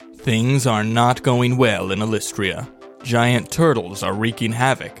Things are not going well in Illystria. Giant turtles are wreaking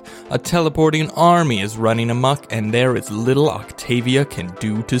havoc. A teleporting army is running amok, and there is little Octavia can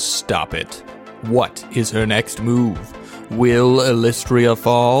do to stop it. What is her next move? Will Illystria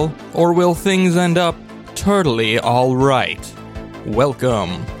fall? Or will things end up turtly all right?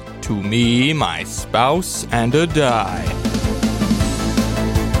 Welcome to Me, My Spouse, and a Die.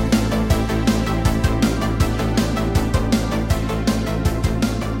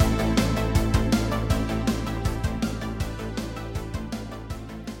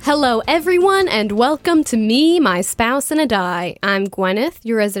 Hello, everyone, and welcome to Me, My Spouse, and a Die. I'm Gwyneth,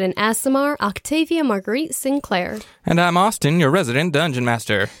 your resident Aasimar, Octavia Marguerite Sinclair. And I'm Austin, your resident Dungeon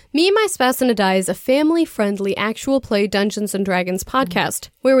Master. Me, My Spouse, and a Die is a family-friendly actual play Dungeons & Dragons podcast,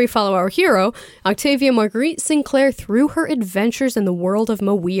 where we follow our hero, Octavia Marguerite Sinclair, through her adventures in the world of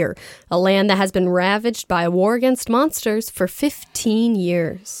Mawir, a land that has been ravaged by a war against monsters for 15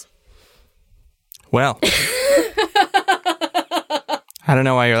 years. Well... I don't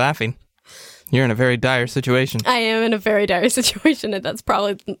know why you're laughing. You're in a very dire situation. I am in a very dire situation, and that's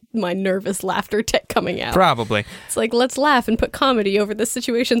probably my nervous laughter tick coming out. Probably. It's like, let's laugh and put comedy over this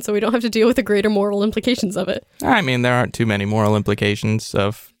situation so we don't have to deal with the greater moral implications of it. I mean, there aren't too many moral implications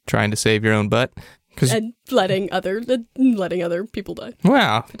of trying to save your own butt. And letting other people die.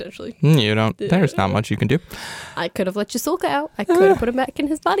 Well, potentially. You don't. There's not much you can do. I could have let Ysulka out. I could have put him back in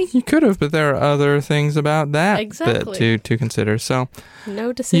his body. You could have, but there are other things about that exactly to consider. So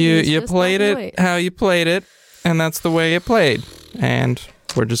no decision. You played it how you played it, and that's the way it played. And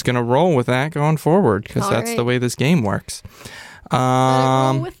we're just gonna roll with that going forward because that's the way this game works.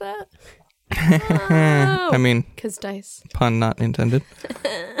 Roll with that. I mean, because dice. Pun not intended.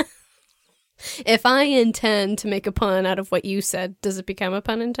 If I intend to make a pun out of what you said, does it become a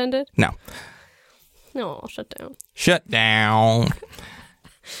pun intended? No. No, shut down. Shut down.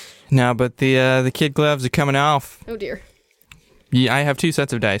 No, but the kid gloves are coming off. Oh dear. Yeah, I have two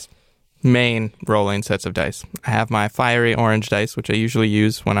sets of dice. Main rolling sets of dice. I have my fiery orange dice, which I usually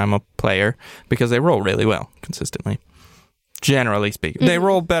use when I'm a player, because they roll really well, consistently. Generally speaking. Mm-hmm. They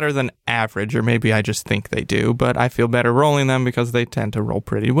roll better than average, or maybe I just think they do, but I feel better rolling them because they tend to roll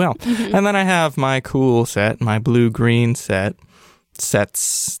pretty well. Mm-hmm. And then I have my cool set, my blue-green sets.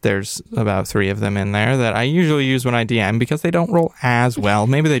 There's about 3 of them in there that I usually use when I DM because they don't roll as well.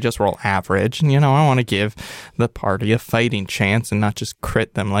 Maybe they just roll average. And, I want to give the party a fighting chance and not just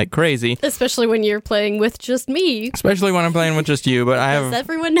crit them like crazy. Especially when you're playing with just me. Especially when I'm playing with just you. But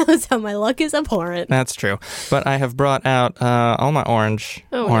everyone knows how my luck is abhorrent. That's true. But I have brought out all my orange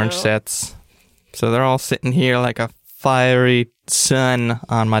sets. So they're all sitting here like a fiery sun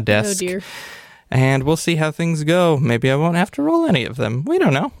on my desk. Oh, dear. And we'll see how things go. Maybe I won't have to roll any of them. We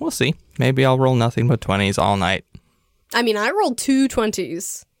don't know. We'll see. Maybe I'll roll nothing but 20s all night. I mean, I rolled 2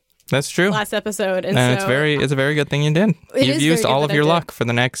 20s. That's true. Last episode. And so it's a very good thing you did. You've used all of your luck for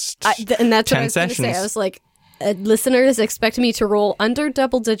the next 10 and that's what I was sessions. Say. I was like, listeners expect me to roll under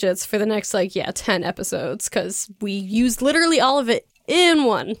double digits for the next, 10 episodes, because we used literally all of it in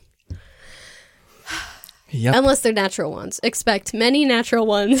one. Yep. Unless they're natural ones. Expect many natural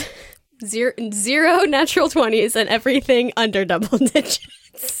ones. Zero natural 20s and everything under double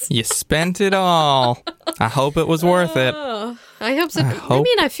digits. You spent it all. I hope it was worth it. I hope so.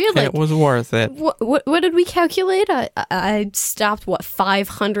 I feel like it was worth it. What did we calculate? I stopped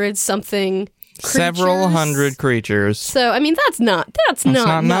 500 something creatures? Several hundred creatures. So I mean that's not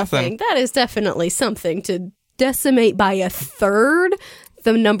nothing. That is definitely something to decimate by a third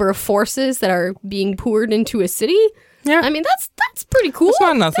the number of forces that are being poured into a city. Yeah, I mean that's pretty cool. It's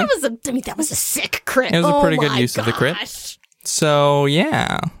not nothing. That was a sick crit. It was a pretty good use of the crit. So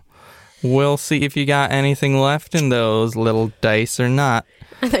yeah, we'll see if you got anything left in those little dice or not.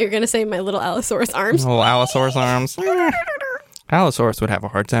 I thought you were gonna say my little Allosaurus arms. Little Allosaurus arms. Allosaurus would have a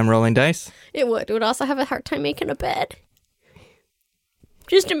hard time rolling dice. It would. It would also have a hard time making a bed.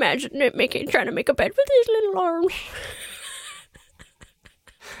 Just imagine it trying to make a bed with his little arms.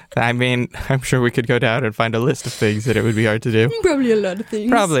 I mean, I'm sure we could go down and find a list of things that it would be hard to do. Probably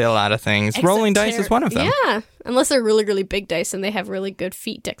a lot of things. Except rolling dice is one of them. Yeah, unless they're really, really big dice and they have really good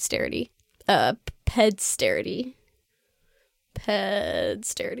feet dexterity. Pedsterity.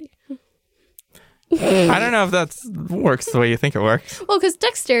 I don't know if that works the way you think it works. Well, because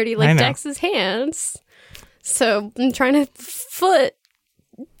dexterity, dex is hands. So I'm trying to foot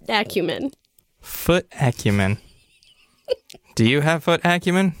acumen. Foot acumen. Do you have foot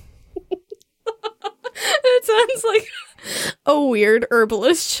acumen? It sounds like a weird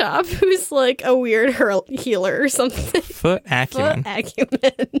herbalist shop who's like a weird healer or something. Foot acumen. Foot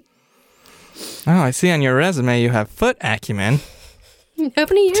acumen. Oh, I see on your resume you have foot acumen. How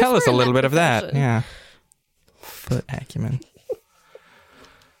many years Tell us were a in little bit of that. profession? Yeah. Foot acumen.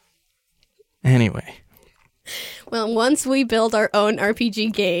 Anyway. Well, once we build our own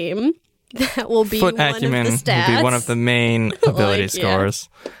RPG game, that will be Foot one acumen of the stats. will be one of the main ability Like, yeah. scores.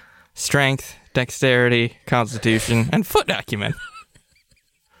 Strength, dexterity, constitution, and foot acumen.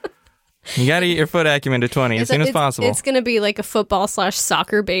 You gotta get your foot acumen to 20 as soon as possible. It's going to be like a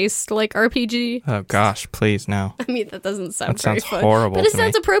football/soccer based like RPG. Oh gosh, please no. I mean, that doesn't sound That very sounds fun. horrible But it to me.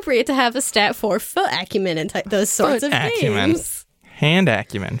 sounds appropriate to have a stat for foot acumen and those sorts Foot of acumen. games. Hand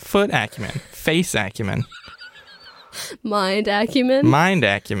acumen, foot acumen, face acumen, Mind acumen. mind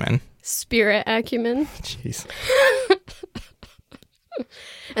acumen. Spirit acumen. Jeez.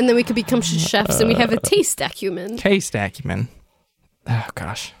 And then we could become chefs and we have a taste acumen. Taste acumen. Oh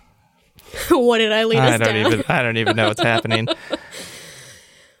gosh. What did I lead us down? I don't even know what's happening.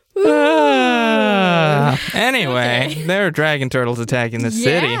 Anyway, Okay. there are dragon turtles attacking the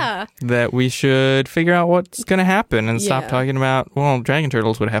city Yeah. that we should figure out what's going to happen and stop Yeah. talking about, well, dragon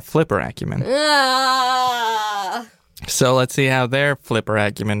turtles would have flipper acumen. Ah. So let's see how their flipper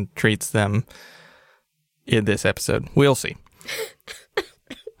acumen treats them in this episode. We'll see.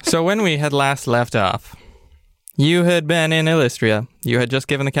 So when we had last left off, you had been in Illystria. You had just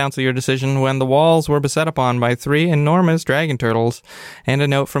given the council your decision when the walls were beset upon by 3 enormous dragon turtles and a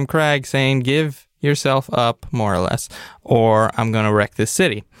note from Crag saying, give yourself up, more or less, or I'm going to wreck this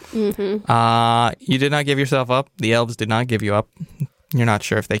city. Mm-hmm. You did not give yourself up. The elves did not give you up. You're not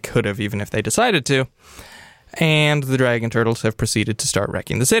sure if they could have, even if they decided to. And the dragon turtles have proceeded to start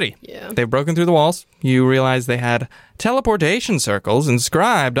wrecking the city. Yeah. They've broken through the walls. You realize they had teleportation circles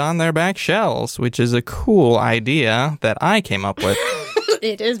inscribed on their back shells, which is a cool idea that I came up with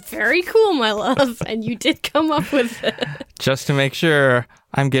It is very cool, my love, and you did come up with it. just to make sure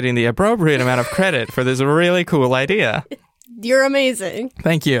I'm getting the appropriate amount of credit for this really cool idea. You're amazing.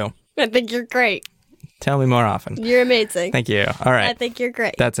 Thank you. I think you're great. Tell me more often. You're amazing. Thank you. All I right. think you're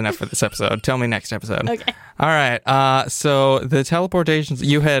great. That's enough for this episode. Tell me next episode. Okay. All right. So the teleportations,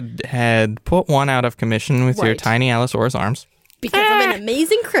 you had put one out of commission with your Right. tiny Allosaurus arms Because of an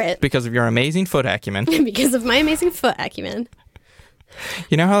amazing crit. because of your amazing foot acumen. Because of my amazing foot acumen.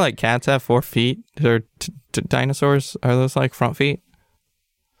 You know how like cats have 4 feet? Or dinosaurs, are those like front feet?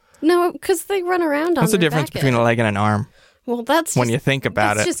 No, because they run around on What's the their difference back between a end. leg and an arm Well, that's when just, you think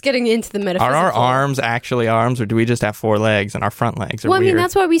about that's it? just getting into the metaphysical. Are our arms actually arms, or do we just have 4 legs and our front legs are Well, I weird? mean,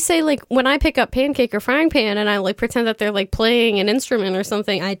 that's why we say, like, when I pick up Pancake or Frying Pan and I, like, pretend that they're, like, playing an instrument or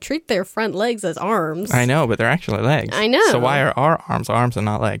something, I treat their front legs as arms. I know, but they're actually legs. I know. So why are our arms and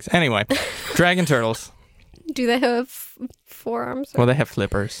not legs? Anyway, dragon turtles. Do they have 4 arms? Well, they have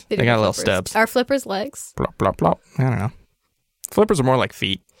flippers. They do got have little flippers. stubs. Are flippers legs? Blop, blop, blop. I don't know. Flippers are more like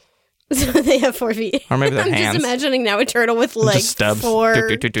feet. So they have 4 feet. Or maybe they're I'm hands. just imagining now a turtle with, like, stubs. 4 Doot,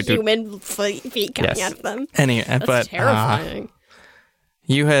 doot, doot, doot, doot. human feet coming Yes. out of them. Anyway, That's but terrifying.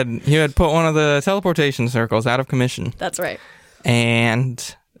 you had put one of the teleportation circles out of commission That's right.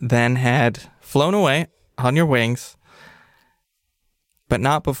 and then had flown away on your wings, but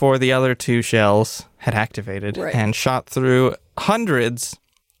not before the other 2 shells had activated Right. and shot through hundreds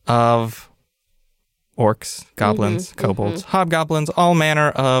of orcs, goblins, kobolds, hobgoblins, all manner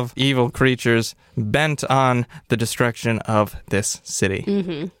of evil creatures bent on the destruction of this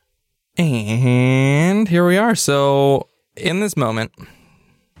city. And here we are. So in this moment,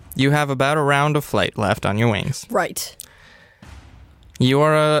 you have about a round of flight left on your wings. Right. You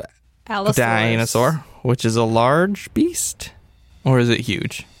are a Allosaurus. dinosaur, which is a large beast. Or is it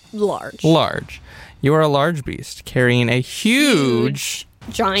huge? Large. Large. You are a large beast carrying a huge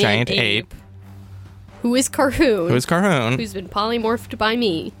Giant ape. Who is Carhoon. Who is Carhoon. Who's been polymorphed by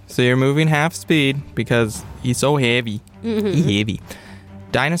me. So you're moving half speed because he's so heavy. He's heavy.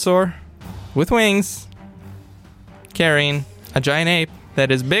 Dinosaur with wings carrying a giant ape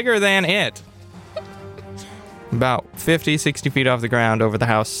that is bigger than it. About 50, 60 feet off the ground over the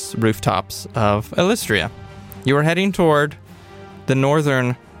house rooftops of Illystria. You are heading toward the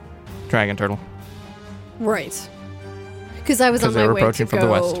northern dragon turtle. Right. Because I was on Because my they were way approaching to from go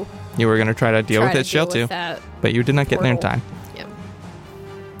the west. You were going to try to deal with its shell too, that. but you did not get there in portal. time. Yeah.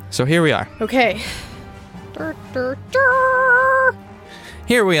 So here we are. Okay. Dur, dur, dur.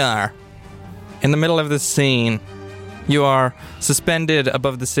 Here we are. In the middle of this scene, you are suspended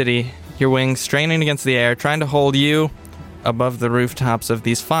above the city, your wings straining against the air, trying to hold you above the rooftops of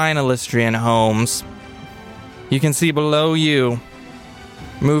these fine Illystrian homes. You can see below you,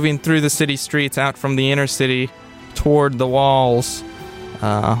 moving through the city streets out from the inner city toward the walls,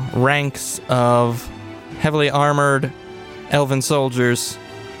 ranks of heavily armored elven soldiers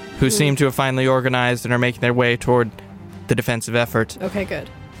who seem to have finally organized and are making their way toward the defensive effort. Okay, good.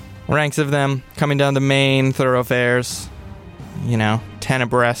 Ranks of them coming down the main thoroughfares, 10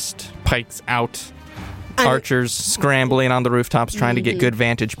 abreast, pikes out, archers scrambling on the rooftops trying to get good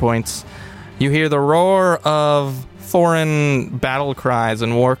vantage points. You hear the roar of foreign battle cries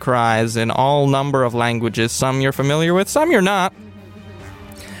and war cries in all number of languages. Some you're familiar with, some you're not.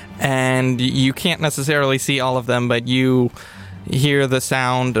 And you can't necessarily see all of them, but you hear the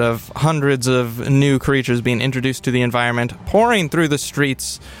sound of hundreds of new creatures being introduced to the environment, pouring through the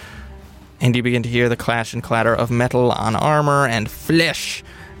streets, and you begin to hear the clash and clatter of metal on armor and flesh,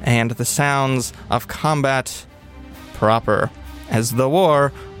 and the sounds of combat proper, as the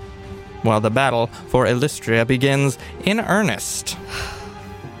battle for Illustria begins in earnest.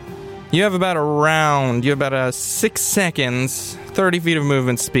 You have about 6 seconds, 30 feet of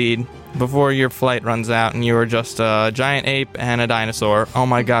movement speed, before your flight runs out and you are just a giant ape and a dinosaur. Oh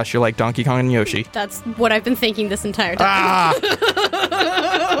my gosh, you're like Donkey Kong and Yoshi. That's what I've been thinking this entire time.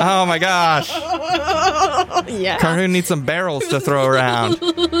 Oh my gosh. Yeah. Carhoon needs some barrels to throw around.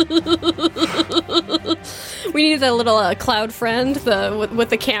 We need a little cloud friend with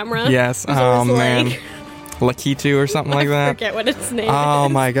the camera. Yes. Oh man. Lakitu or something like that. I forget what its name Oh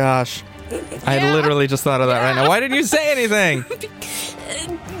is. my gosh. I literally just thought of that right now. Why didn't you say anything?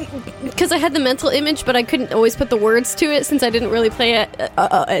 Because I had the mental image, but I couldn't always put the words to it since I didn't really play it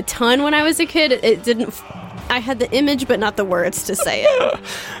a ton when I was a kid. It didn't. I had the image, but not the words to say it.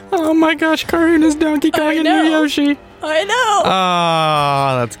 Oh my gosh, Carhoon is Donkey Kong and Yoshi. I know.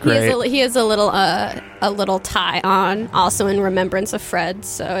 Oh, that's great. He has a little tie on, also in remembrance of Fred.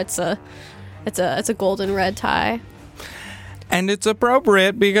 So it's a golden red tie. And it's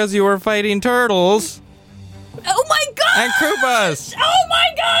appropriate because you were fighting turtles. Oh my gosh! And Koopas! Oh my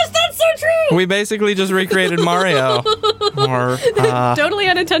gosh, that's so true! We basically just recreated Mario. Totally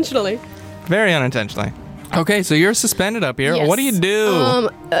unintentionally. Very unintentionally. Okay, so you're suspended up here. Yes. What do you do?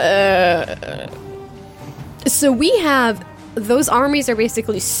 So we have... Those armies are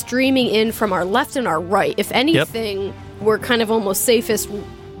basically streaming in from our left and our right. If anything, we're kind of almost safest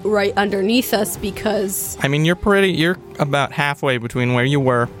right underneath us because... I mean, you're about halfway between where you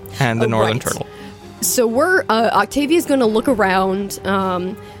were and the northern turtle. So we're... Octavia's going to look around,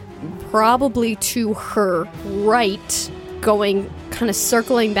 probably to her right, going, kind of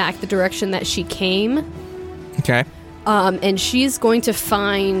circling back the direction that she came. Okay. And she's going to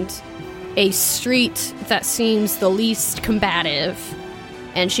find a street that seems the least combative,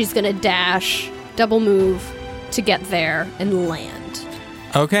 and she's going to dash, double move to get there and land.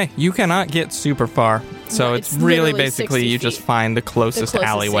 Okay, you cannot get super far, so No, it's it's really literally basically 60 you just feet. find the closest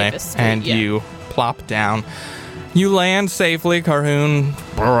alleyway, safest street, and yeah. you plop down. You land safely, Carhoon.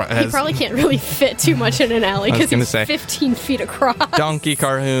 He probably can't really fit too much in an alley because he's 15 feet across. Donkey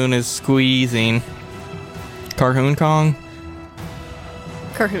Carhoon is squeezing. Carhoon Kong?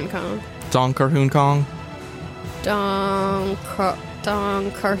 Carhoon Kong. Don Carhoon Kong? Don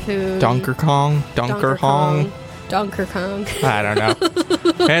Carhoon. Donker Kong? Donker Hong? Donker Kong. I don't know.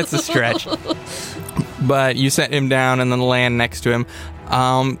 It's a stretch. But you set him down and then land next to him.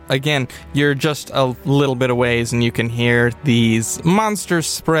 Again, you're just a little bit of ways and you can hear these monsters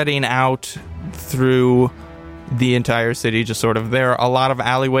spreading out through the entire city. Just sort of, there are a lot of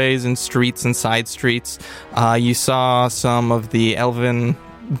alleyways and streets and side streets. You saw some of the elven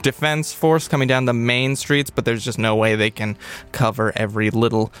defense force coming down the main streets, but there's just no way they can cover every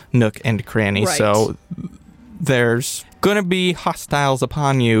little nook and cranny. Right. So there's gonna be hostiles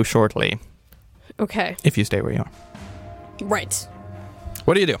upon you shortly. Okay. If you stay where you are. Right.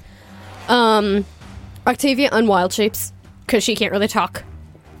 What do you do? Octavia unwild shapes because she can't really talk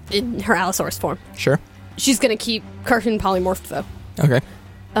in her Allosaurus form. Sure. She's going to keep Carhoon polymorphed, though. Okay.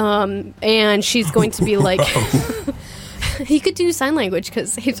 And she's going to be like... He could do sign language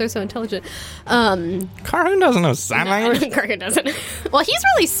because apes are so intelligent. Carhoon doesn't know sign language. Carhoon doesn't. Well, he's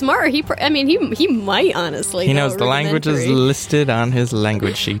really smart. He might, honestly. He knows the languages listed on his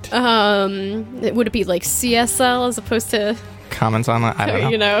language sheet. Would it be like CSL as opposed to... Comments on that? I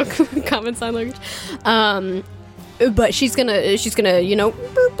don't know. Common sign language. But she's gonna,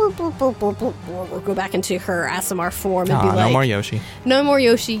 go back into her ASMR form and be like, no more Yoshi. No more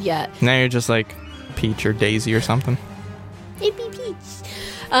Yoshi yet. Now you're just like Peach or Daisy or something. Hey, Peach.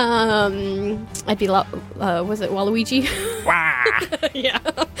 I'd be, was it Waluigi? Wah! Yeah.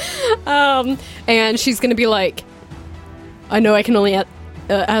 And she's gonna be like, I know I can only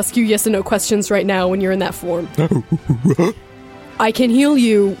ask you yes and no questions right now when you're in that form. I can heal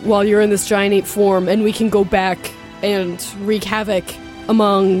you while you're in this giant ape form, and we can go back and wreak havoc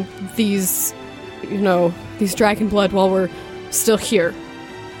among these, these dragon blood while we're still here.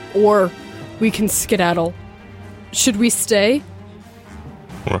 Or we can skedaddle. Should we stay?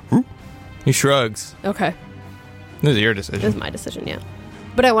 He shrugs. Okay. This is your This decision. is my decision, yeah.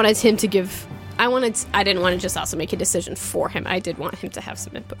 But I wanted him to give... I didn't want to just also make a decision for him. I did want him to have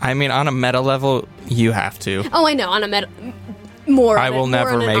some input. I mean, on a meta level, you have to. Oh, I know. On a meta... More I will never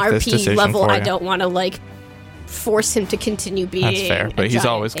on an make this RP decision level, for I you. don't want to, like, force him to continue being That's fair, but a he's giant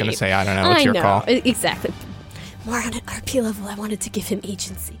always going to ape. say, I don't know, it's your call. Exactly. More on an RP level, I wanted to give him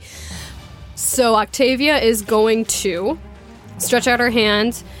agency. So Octavia is going to stretch out her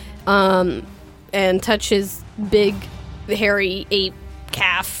hand and touch his big, hairy ape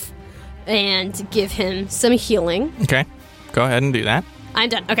calf and give him some healing. Okay, go ahead and do that. I'm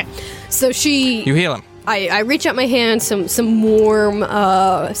done. Okay. So You heal him. I reach out my hand, some warm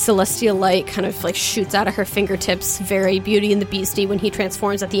celestial light kind of like shoots out of her fingertips, very Beauty and the Beastie when he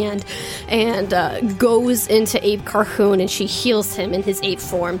transforms at the end, and goes into Abe Carhoon, and she heals him in his ape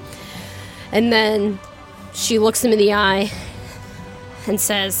form. And then she looks him in the eye and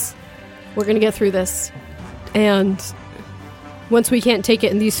says, "We're gonna get through this, and once we can't take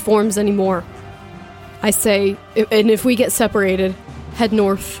it in these forms anymore, I say, and if we get separated, head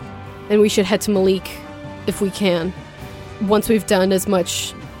north, and we should head to Malik if we can, once we've done as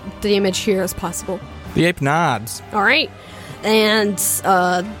much damage here as possible." The ape nods. All right. And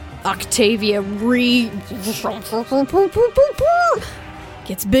Octavia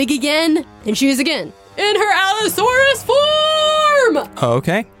gets big again, and she is again in her Allosaurus form!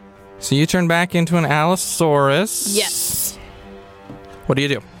 Okay. So you turn back into an Allosaurus. Yes. What do you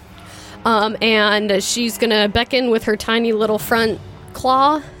do? And she's gonna beckon with her tiny little front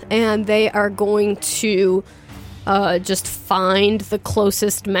claw, and they are going to just find the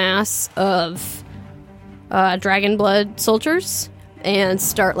closest mass of dragon blood soldiers and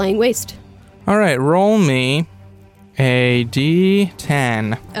start laying waste. All right, roll me a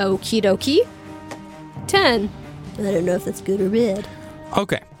D10. Okie dokie. 10. I don't know if that's good or bad.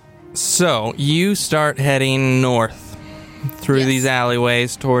 Okay. So you start heading north through Yes. these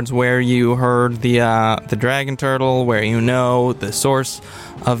alleyways towards where you heard the dragon turtle, where you know the source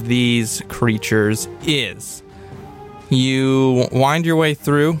of these creatures is. You wind your way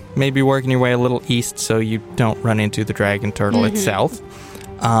through, maybe working your way a little east so you don't run into the dragon turtle itself.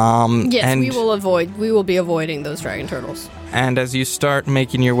 Yes, and, we will be avoiding those dragon turtles. And as you start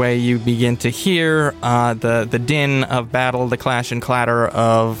making your way, you begin to hear the din of battle, the clash and clatter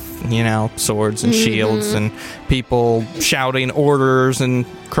of, swords and shields and people shouting orders and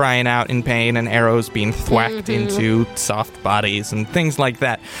crying out in pain and arrows being thwacked into soft bodies and things like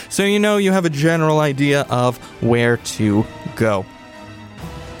that. So you have a general idea of where to go.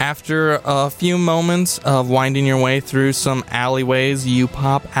 After a few moments of winding your way through some alleyways, you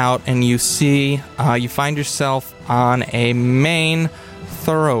pop out and you find yourself on a main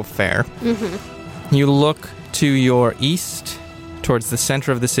thoroughfare. You look to your east, towards the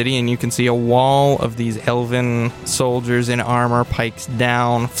center of the city, and you can see a wall of these elven soldiers in armor, pikes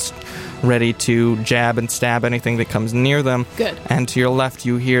down, ready to jab and stab anything that comes near them. Good. And to your left,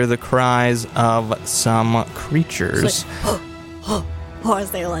 you hear the cries of some creatures. Or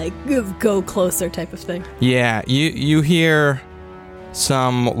as they go closer type of thing. Yeah, you hear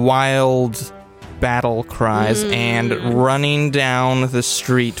some wild battle cries, and running down the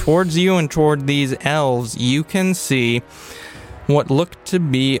street towards you and toward these elves, you can see what look to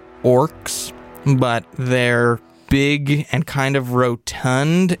be orcs, but they're big and kind of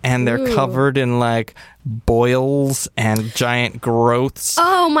rotund, and they're covered in boils and giant growths.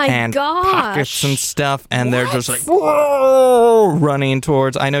 Oh my and gosh. pockets and stuff, and they're just What? whoa, running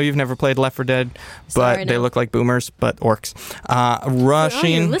towards. I know you've never played Left 4 Dead, but Sorry, they no. look like boomers, but orcs. For all your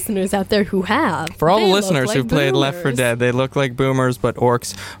Rushing. listeners out there who have. For all the they look listeners like who played Left 4 boomers. Dead, they look like boomers, but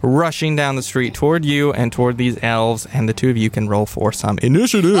orcs, rushing down the street toward you and toward these elves, and the two of you can roll for some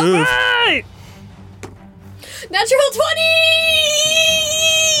initiative. Right! Natural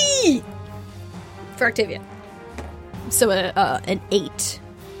 20! For Octavia. So an 8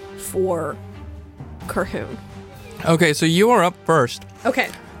 for Carhoon. Okay, so you are up first. Okay.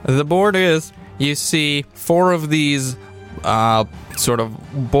 The board is, you see 4 of these sort of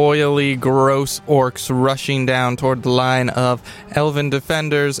boily, gross orcs rushing down toward the line of elven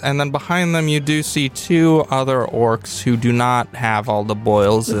defenders, and then behind them you do see 2 other orcs who do not have all the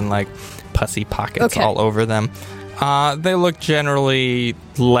boils and pussy pockets Okay. all over them. They look generally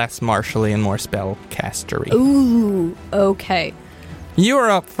less martially and more spellcastery. Ooh, okay. You are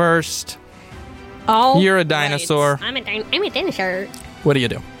up first. You're a dinosaur. I'm a dinosaur. What do you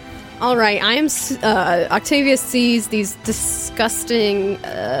do? All right, Octavia sees these disgusting,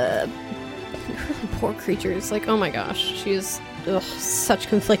 poor creatures. Oh my gosh, she's such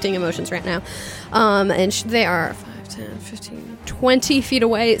conflicting emotions right now. And they are 5, 10, 15, 20 feet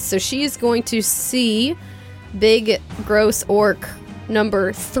away. So she is going to see big, gross orc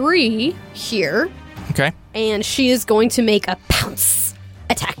number 3 here. Okay. And she is going to make a pounce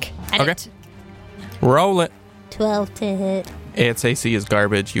attack at it. Roll it. 12 to hit. Its AC is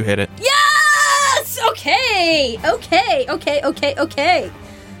garbage. You hit it. Yes! Okay.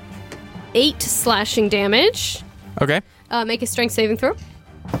 8 slashing damage. Okay. Make a strength saving throw.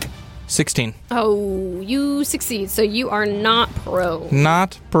 16. Oh, you succeed. So you are not prone.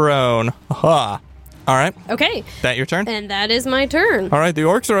 Not prone. Aha. All right. Okay. That your turn? And that is my turn. All right, the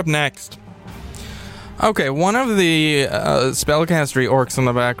orcs are up next. Okay, one of the spellcastery orcs in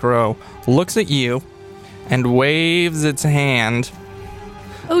the back row looks at you and waves its hand.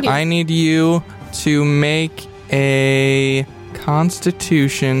 Oh, dear. I need you to make a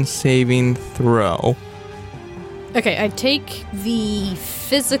Constitution saving throw. Okay, I take the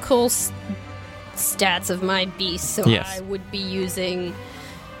physical stats of my beast, so Yes. I would be using...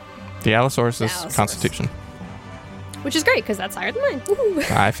 The Allosaurus The is Allosaurus. Constitution. Which is great, because that's higher than mine.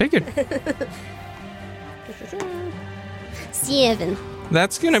 Woohoo. I figured. 7.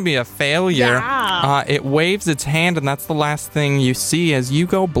 That's going to be a failure. Yeah. It waves its hand, and that's the last thing you see as you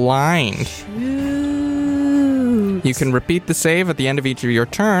go blind. Shoot. You can repeat the save at the end of each of your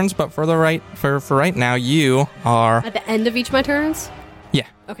turns, but for right now, you are... At the end of each of my turns? Yeah.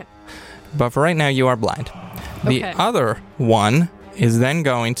 Okay. But for right now, you are blind. The Okay. other one is then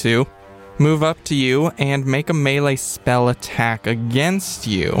going to move up to you and make a melee spell attack against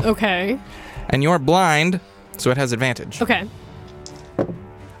you. Okay. And you're blind, so it has advantage. Okay.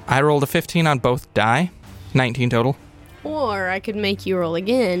 I rolled a 15 on both die, 19 total. Or I could make you roll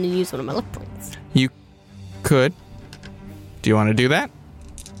again and use one of my luck points. You could. Do you want to do that?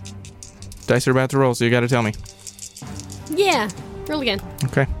 Dice are about to roll, so you got to tell me. Yeah. Roll again.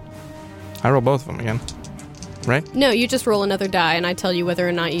 Okay. I roll both of them again. Right? No, you just roll another die, and I tell you whether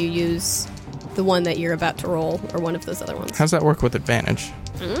or not you use the one that you're about to roll or one of those other ones. How's that work with advantage?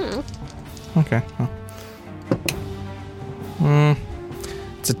 Okay.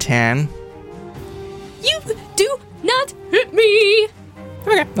 It's a 10. You do not hit me!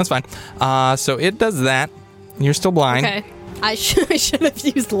 Okay, that's fine. So it does that. You're still blind. Okay. I should have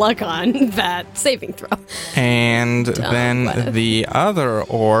used luck on that saving throw. And Dumb. then the other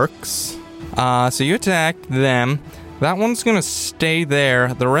orcs. So you attack them. That one's going to stay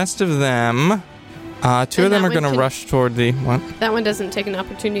there. The rest of them... two of them that are going one to can- rush toward the... What? That one doesn't take an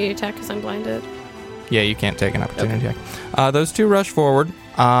opportunity attack because I'm blinded. Yeah, you can't take an opportunity attack. Those two rush forward.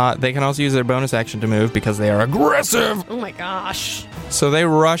 They can also use their bonus action to move because they are aggressive. Oh my gosh. So they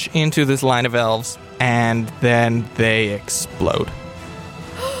rush into this line of elves, and then they explode.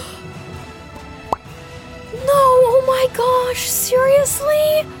 No, oh my gosh,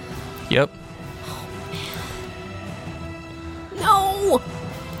 seriously? Yep. No!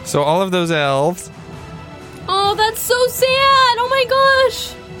 So all of those elves... Oh, that's so sad! Oh my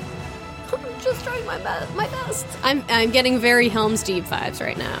gosh! I'm just trying my best. I'm getting very Helm's Deep vibes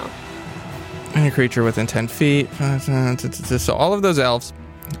right now. And a creature within 10 feet. So all of those elves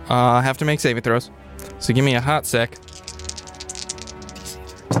have to make saving throws. So give me a hot sec.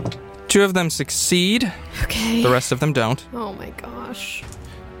 2 of them succeed. Okay. The rest of them don't. Oh my gosh.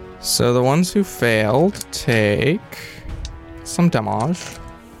 So the ones who failed take some damage.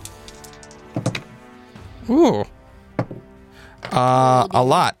 Ooh. A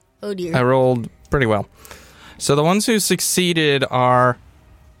lot. Oh dear. I rolled pretty well. So the ones who succeeded are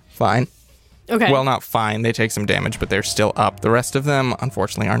fine. Okay. Well, not fine. They take some damage, but they're still up. The rest of them,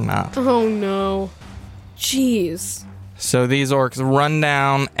 unfortunately, are not. Oh no. Jeez. So these orcs run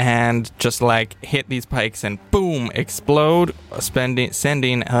down and just like hit these pikes and boom, explode,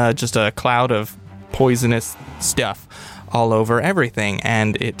 sending just a cloud of poisonous stuff all over everything.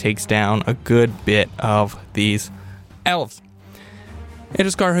 And it takes down a good bit of these elves. It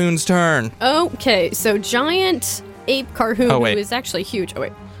is Carhoon's turn. Okay, so giant ape Carhoon, Oh, wait. who is actually huge. Oh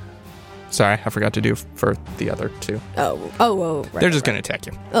wait. Sorry, I forgot to do for the other two. Oh. Right, They're just right. going to attack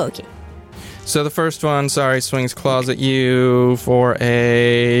you. Oh, okay. So the first one, swings claws at you for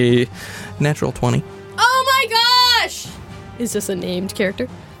a natural 20. Oh my gosh! Is this a named character?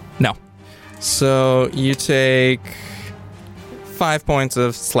 No. So you take 5 points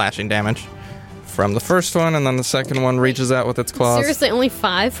of slashing damage from the first one, and then the second one reaches out with its claws. Seriously, only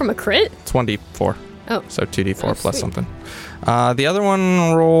 5 from a crit? It's 1d4. Oh. So 2d4 Oh, plus sweet. something. The other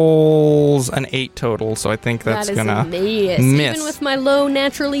one rolls an 8 total, so I think that's That is gonna a miss. miss. Even with my low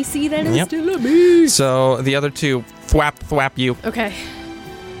naturally C, that is Yep. still a miss. So the other two thwap you. Okay.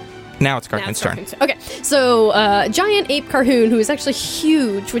 Now it's Carhoon's turn. Okay, so giant ape Carhoon, who is actually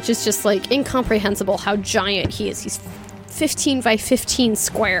huge, which is just like incomprehensible how giant he is. He's 15 by 15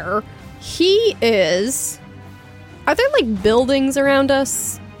 square. He is... Are there like buildings around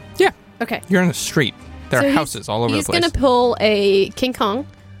us? Yeah. Okay. You're in the street. There are houses all over the place. He's going to pull a King Kong,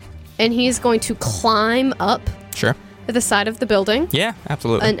 and he's going to climb up Sure. to the side of the building. Yeah,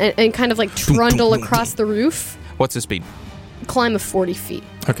 absolutely. And kind of like trundle across the roof. What's his speed? Climb of 40 feet.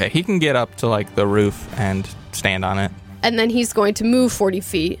 Okay, he can get up to like the roof and stand on it. And then he's going to move 40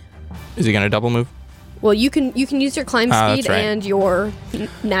 feet. Is he going to double move? Well, you can use your climb speed that's right. and your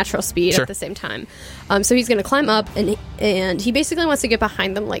natural speed Sure. at the same time. So he's going to climb up, and he basically wants to get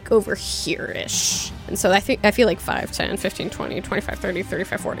behind them, like over here-ish. And so I feel like 5, 10, 15, 20, 25, 30,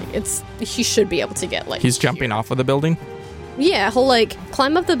 35, 40. He should be able to get like... He's jumping off of the building? Yeah, he'll like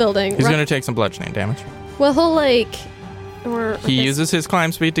climb up the building. He's going to take some bludgeoning damage. Well, he'll like... He uses his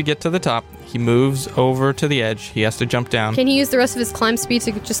climb speed to get to the top. He moves over to the edge. He has to jump down. Can he use the rest of his climb speed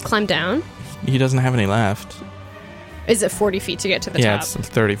to just climb down? He doesn't have any left. Is it 40 feet to get to the Yeah, top? it's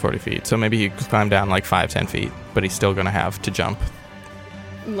 30, 40 feet. So maybe he could climb down like 5, 10 feet. But he's still going to have to jump.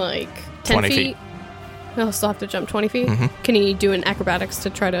 Like 10 20 feet? feet. He'll still have to jump 20 feet? Mm-hmm. Can he do an acrobatics to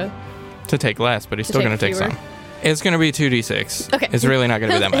try to... To take less, but he's To still take going to take fewer. some. It's going to be 2d6. Okay. It's really not going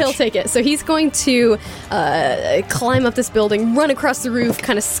to be that much. He'll take it. So he's going to climb up this building, run across the roof,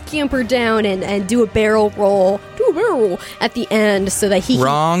 kind of scamper down, and do a barrel roll. At the end so that he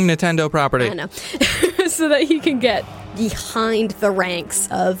Wrong Nintendo property. can... I know. So that he can get behind the ranks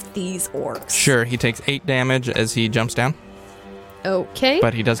of these orcs. Sure, he takes 8 damage as he jumps down, Okay.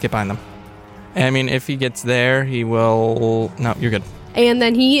 but he does get behind them. I mean, if he gets there, he will... No, you're good. And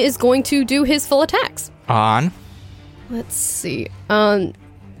then he is going to do his full attacks. On. Let's see.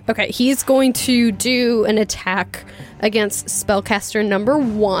 Okay, he's going to do an attack against spellcaster number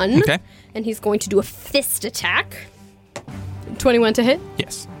 1. Okay. And he's going to do a fist attack. 21 to hit.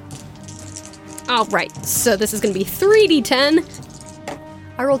 Yes. All right. So this is going to be 3d10.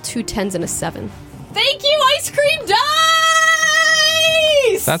 I rolled 2 10s and a 7. Thank you, ice cream dice!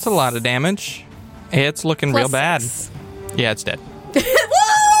 That's a lot of damage. It's looking real Plus bad. 6. Yeah, it's dead. Woo!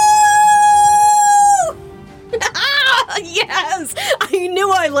 Yes! I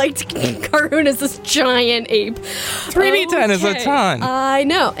knew I liked Carhoon as this giant ape. 3d10 is a ton. I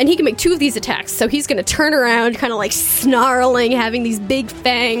know. And he can make 2 of these attacks. So he's going to turn around, kind of like snarling, having these big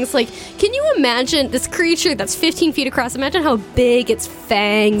fangs. Like, can you imagine this creature that's 15 feet across? Imagine how big its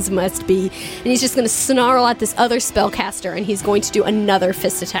fangs must be. And he's just going to snarl at this other spellcaster, and he's going to do another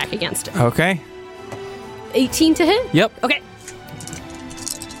fist attack against him. Okay. 18 to hit? Yep. Okay.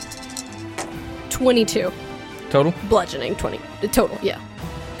 22. Total? Bludgeoning 20 total, yeah,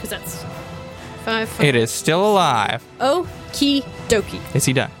 because that's 5. It is still alive. Okie dokie. Is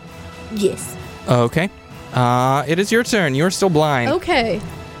he done? Yes. Okay. It is your turn. You're still blind. Okay,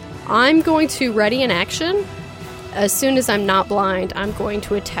 I'm going to ready an action. As soon as I'm not blind, I'm going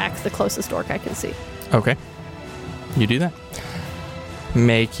to attack the closest orc I can see. Okay. You do that.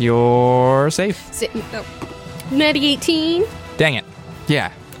 Make your save. Natty 18. Dang it.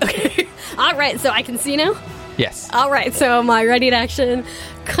 Yeah. Okay. All right, so I can see now. Yes. All right, so my ready action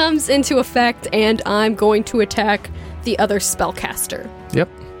comes into effect, and I'm going to attack the other spellcaster. Yep.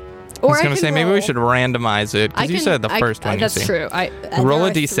 Or I was I going to can say, maybe we roll. should randomize it, because you said the first one you That's see. true. Roll there a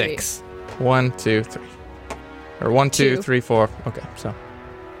are d6. 1, 2, 3. Or 1, 2, 2. 3, 4. Okay, so.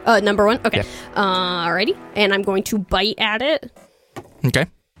 Number 1? Okay. Yeah. Alrighty. And I'm going to bite at it. Okay.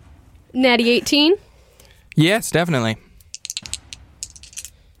 Natty 18. Yes, definitely.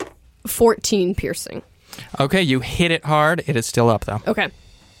 14 piercing. Okay, you hit it hard. It is still up, though. Okay.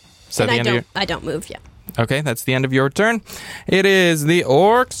 So and the end of your... I don't move yet. Okay, that's the end of your turn. It is the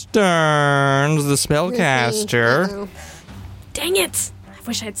orc's turns, the spellcaster. Uh-oh. Dang it! I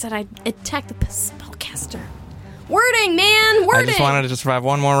wish I'd said I'd attack the spellcaster. Wording, man! Wording! I just wanted to survive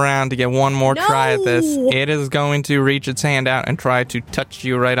one more round to get one more try at this. No! It is going to reach its hand out and try to touch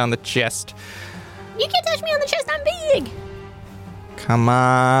you right on the chest. You can't touch me on the chest, I'm big! Come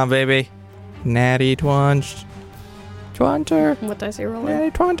on, baby. Natty Twunch. Twunter. What dice are you rolling? Natty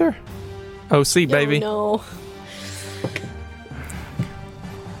Twunter. OC, baby. Oh, no.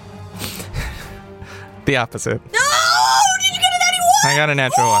 The opposite. No! Did you get a natty 1? I got a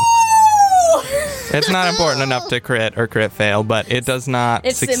natural one. Oh! It's not important enough to crit or crit fail, but it does not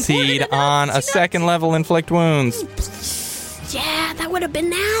It's succeed important on enough a second level inflict wounds. Yeah, that would have been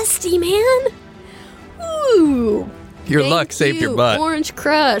nasty, man. Ooh. Your Thank luck saved your you, butt. Orange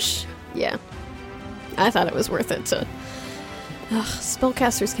Crush. Yeah. I thought it was worth it to... Ugh,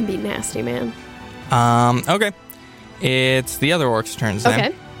 spellcasters can be nasty, man. Okay. It's the other orc's turns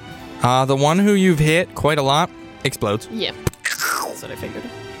then. Okay. The one who you've hit quite a lot explodes. Yeah. That's what I figured.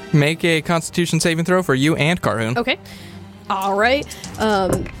 Make a Constitution saving throw for you and Carhoon. Okay. All right.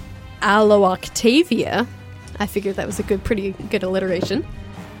 Aloe Octavia. I figured that was a pretty good alliteration.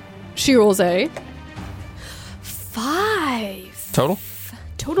 She rolls a 5. Total?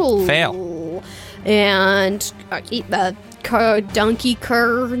 Total. Fail. And Donkey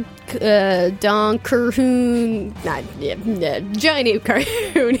Carhoon, Giant Ape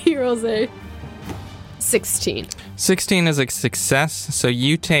Carhoon, he rolls a 16. 16 is a success, so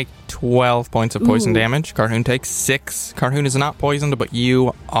you take 12 points of poison damage. Carhoon takes 6. Carhoon is not poisoned, but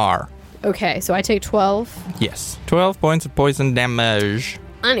you are. Okay, so I take 12. Yes, 12 points of poison damage.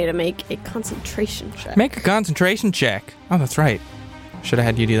 I need to make a concentration check. Make a concentration check. Oh, that's right. Should have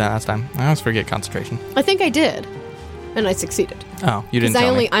had you do that last time. I always forget concentration. I think I did, and I succeeded. Oh, you didn't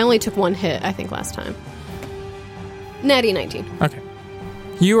tell me. I only took one hit, I think, last time. Natty 19. Okay.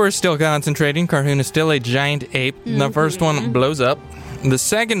 You are still concentrating. Carhoon is still a giant ape. Mm-hmm. The first one blows up. The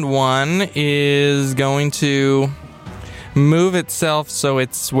second one is going to move itself so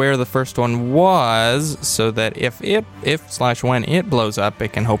it's where the first one was, so that if/when it blows up,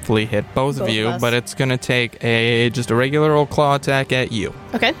 it can hopefully hit both of you. But it's going to take just a regular old claw attack at you.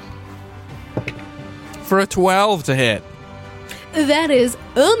 Okay. For a 12 to hit. That is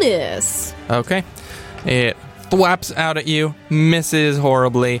a miss. Okay. It thwaps out at you, misses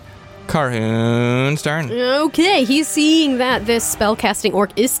horribly. Carhoon's turn. Okay, he's seeing that this spellcasting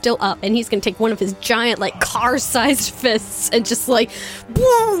orc is still up, and he's going to take one of his giant, car-sized fists and just,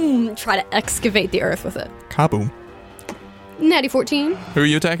 boom, try to excavate the earth with it. Kaboom. Natty 14. Who are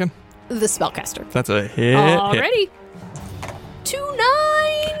you attacking? The spellcaster. That's a hit. Already. 2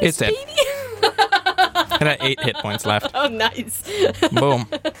 9s, it's baby. And I 8 hit points left. Oh, nice. Boom.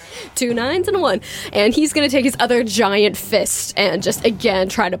 2 9s and a 1. And he's going to take his other giant fist and just, again,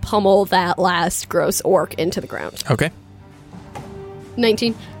 try to pummel that last gross orc into the ground. Okay.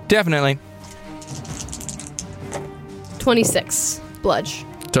 19. Definitely. 26. Bludge.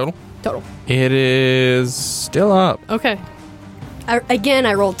 Total? Total. It is still up. Okay.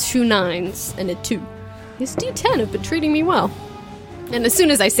 I rolled 2 9s and a 2. These D10 have been treating me well. And as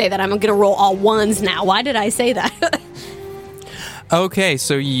soon as I say that, I'm going to roll all 1s now. Why did I say that? Okay,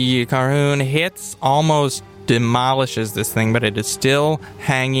 so Carhoon hits, almost demolishes this thing, but it is still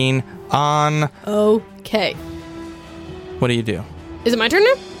hanging on. Okay. What do you do? Is it my turn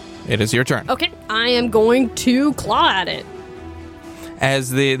now? It is your turn. Okay, I am going to claw at it.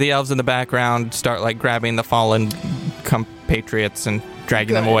 As the elves in the background start, grabbing the fallen compatriots and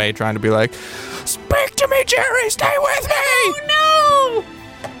dragging them away, trying to be like, "Speak to me, Jerry! Stay with me!" Oh,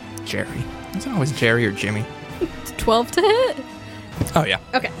 no! Jerry. Is it always Jerry or Jimmy? 12 to hit? Oh, yeah.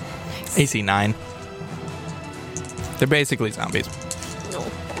 Okay. Nice. AC 9. They're basically zombies. No.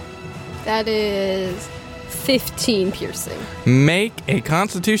 That is 15 piercing. Make a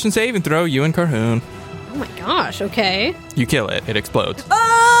Constitution saving throw, you and Carhoon. Oh my gosh, okay. You kill it. It explodes.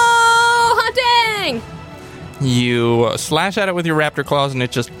 Oh, hot dang! You slash at it with your raptor claws, and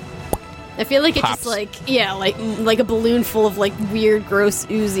it just I feel like it pops. just like a balloon full of weird, gross,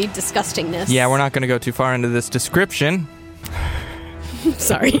 oozy disgustingness. Yeah, we're not going to go too far into this description.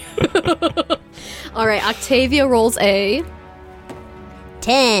 Sorry. All right, Octavia rolls a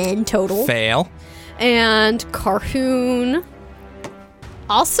 10 total. Fail. And Carhoon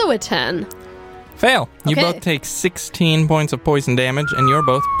also a 10. Fail. You Okay. both take 16 points of poison damage, and you're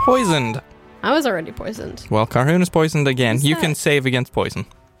both poisoned. I was already poisoned. Well, Carhoon is poisoned again. What's You that? can save against poison.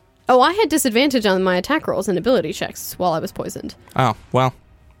 Oh, I had disadvantage on my attack rolls and ability checks while I was poisoned. Oh, well,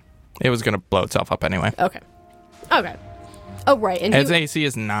 it was going to blow itself up anyway. Okay. Oh, right. And Its AC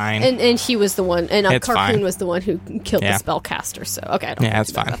is 9. and he was the one, and It's Carhoon fine. was the one who killed Yeah. the spellcaster. So okay, I don't Yeah, have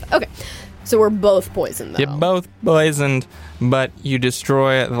it's to do fine. that. Okay, so we're both poisoned though. You're both poisoned, but you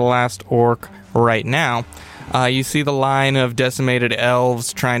destroy the last orc right now. You see the line of decimated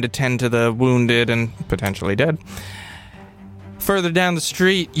elves trying to tend to the wounded and potentially dead. Further down the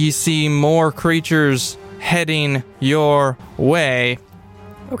street, you see more creatures heading your way,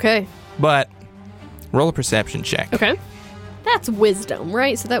 Okay. but roll a perception check. Okay. That's wisdom,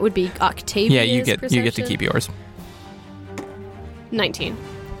 right? So that would be Octavia's Yeah, you get to perception? keep yours. 19.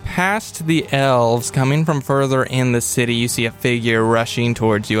 Past the elves, coming from further in the city, you see a figure rushing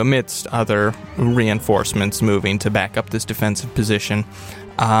towards you amidst other reinforcements moving to back up this defensive position.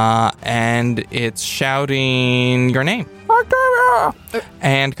 And it's shouting your name. Octavia!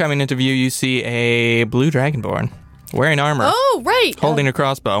 And coming into view, you see a blue dragonborn wearing armor, Oh, right. holding a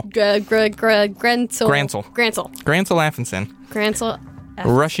crossbow. Gransel. Gransel. Gransel. Gransel Affinson, Gransel.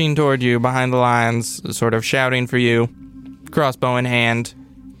 rushing toward you behind the lines, sort of shouting for you, crossbow in hand.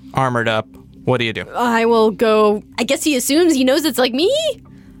 armored up. What do you do? I will go. I guess he assumes he knows it's like me?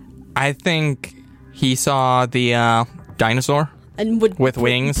 I think he saw the dinosaur And would with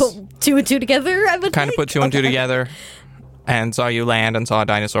wings. Put 2 and 2 together, I would Kind of think. put 2 and 2 Okay. together and saw you land and saw a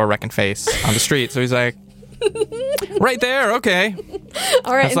dinosaur wrecking face on the street. So he's like, right there, okay.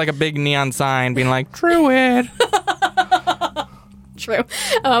 All right. That's like a big neon sign being like, Druid. True.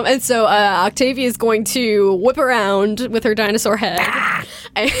 And so Octavia is going to whip around with her dinosaur head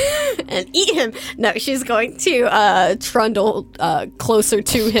and eat him. No, she's going to trundle closer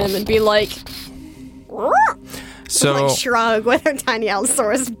to him and be like, So like shrug with her tiny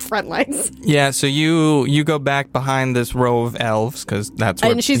Allosaurus front legs. yeah, so you go back behind this row of elves because that's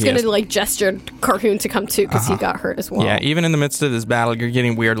what And she's he going is. to like gesture Carhoon to come too because he got hurt as well. Yeah, even in the midst of this battle, you're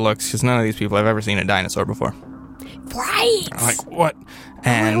getting weird looks because none of these people have ever seen a dinosaur before. Right. Like, what? It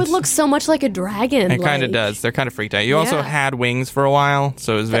And would look so much like a dragon. it kind of like. does. They're kind of freaked out. You also Yeah. had wings for a while,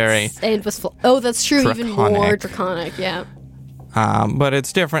 so it was very... It was that's true. Even more Draconic. draconic. Yeah. but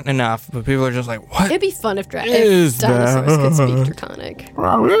it's different enough. But people are just like, what It'd be fun if, is dinosaurs could that? speak draconic.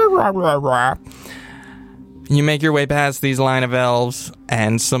 You make your way past these line of elves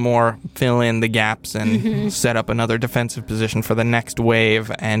and some more fill in the gaps and Mm-hmm. set up another defensive position for the next wave,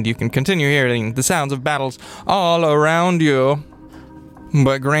 and you can continue hearing the sounds of battles all around you.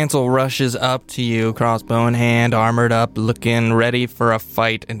 But Grancel rushes up to you, crossbow in hand, armored up, looking ready for a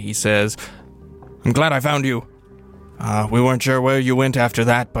fight, and he says, I'm glad I found you. We weren't sure where you went after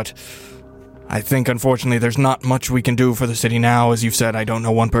that, but I think, unfortunately, there's not much we can do for the city now. As you've said, I don't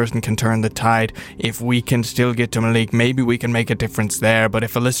know one person can turn the tide. If we can still get to Malik, maybe we can make a difference there. But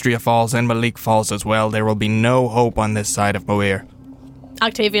if Alistria falls and Malik falls as well, there will be no hope on this side of Moir.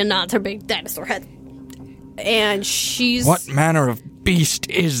 Octavia nods her big dinosaur head. And she's... What manner of beast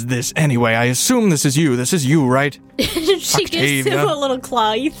is this anyway? I assume this is you. This is you, right? she gives him Octavia. a little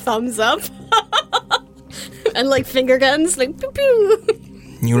clawy thumbs up. And like finger guns, like pew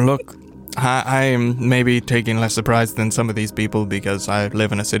pew. You look... I am maybe taking less surprise than some of these people because I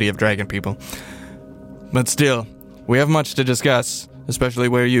live in a city of dragon people. But still, we have much to discuss, especially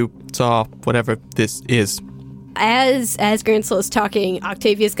where you saw whatever this is. As Grancel is talking,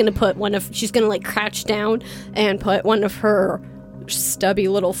 Octavia's gonna put she's gonna like crouch down and put one of her stubby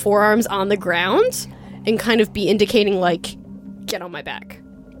little forearms on the ground and kind of be indicating like, get on my back.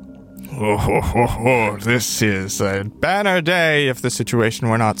 This is a banner day if the situation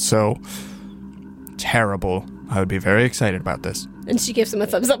were not so terrible. I would be very excited about this. And she gives him a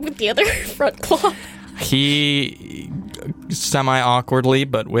thumbs up with the other front claw. He, semi-awkwardly,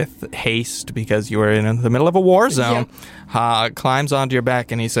 but with haste, because you were in the middle of a war zone, climbs onto your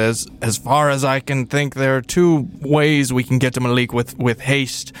back and he says, as far as I can think, there are 2 ways we can get to Malik with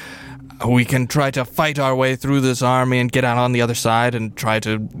haste. We can try to fight our way through this army and get out on the other side and try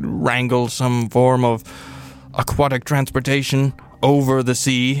to wrangle some form of aquatic transportation over the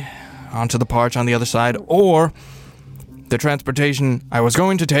sea onto the parch on the other side, or the transportation I was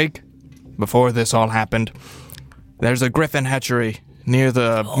going to take before this all happened. There's a griffin hatchery near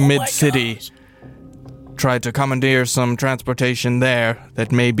the mid-city. Tried to commandeer some transportation there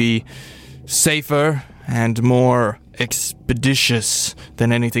that may be safer and more expeditious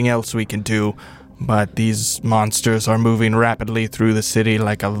than anything else we can do. But these monsters are moving rapidly through the city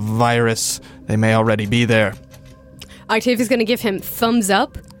like a virus. They may already be there. Octavia's gonna give him thumbs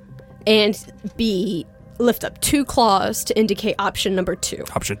up and lift up 2 claws to indicate option number 2.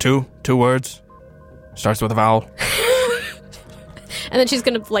 Option 2, 2 words. Starts with a vowel. And then she's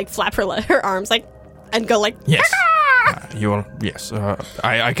gonna like flap her arms like and go like, Yes. You will. Yes.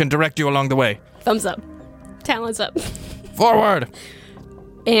 I can direct you along the way. thumbs up, talons up. Forward.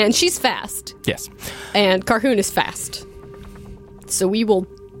 And she's fast. Yes. And Carhoon is fast. So we will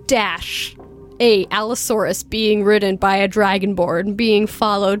dash a Allosaurus being ridden by a dragonborn, being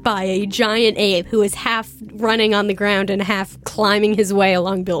followed by a giant ape who is half running on the ground and half climbing his way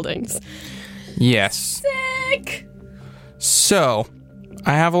along buildings. Yes. Sick! So,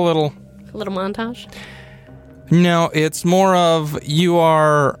 I have a little... A little montage? No, it's more of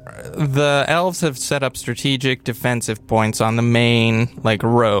the elves have set up strategic defensive points on the main,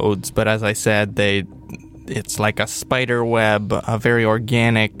 roads, but as I said, it's like a spider web, a very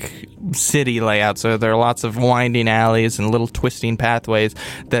organic city layout, so there are lots of winding alleys and little twisting pathways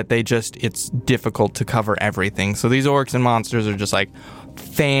that it's difficult to cover everything. So these orcs and monsters are just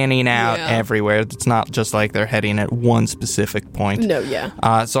fanning out everywhere. It's not just like they're heading at one specific point. No,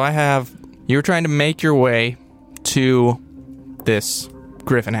 yeah. So you're trying to make your way to this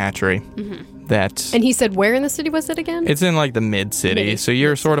griffin hatchery. Mm-hmm. And he said, where in the city was it again? It's in the mid-city. So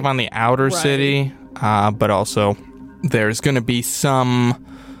you're sort of on the outer city, but also there's going to be some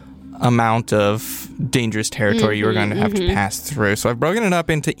amount of dangerous territory you're going to have to pass through. So I've broken it up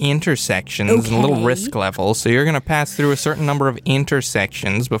into intersections and little risk levels. So you're going to pass through a certain number of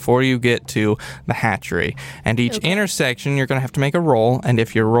intersections before you get to the hatchery. And each intersection, you're going to have to make a roll. And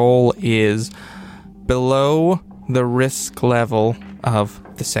if your roll is below the risk level of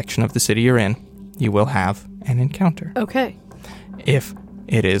the section of the city you're in, you will have an encounter. Okay. If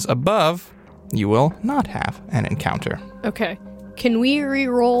it is above, you will not have an encounter. Okay. Can we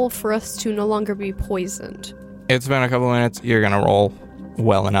re-roll for us to no longer be poisoned? It's been a couple minutes. You're going to roll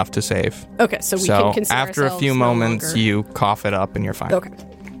well enough to save. Okay, so we can consider after a few moments, you cough it up and you're fine. Okay.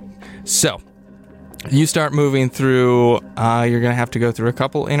 So, you start moving through. You're going to have to go through a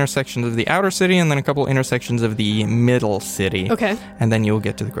couple intersections of the outer city and then a couple intersections of the middle city. Okay. And then you'll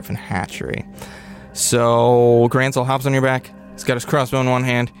get to the Griffin Hatchery. So, Grancel hops on your back. He's got his crossbow in one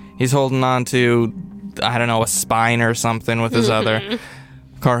hand. He's holding on to, I don't know, a spine or something with his other.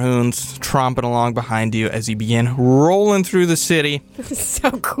 Carhoon's tromping along behind you as you begin rolling through the city.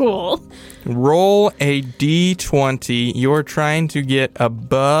 So cool. Roll a d20. You're trying to get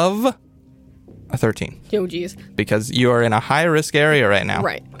above a 13. Oh, geez. Because you are in a high-risk area right now.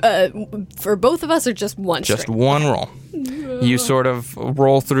 Right. For both of us or just one Just straight? one roll. You sort of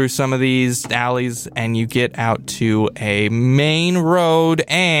roll through some of these alleys and you get out to a main road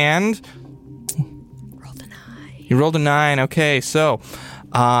and... Rolled a 9. You rolled a 9. Okay, so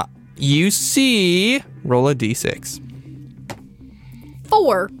you see... Roll a d6.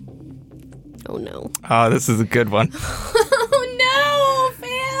 4. Oh, no. Oh, this is a good one. Oh, no,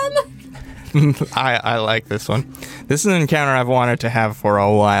 fam! I like this one. This is an encounter I've wanted to have for a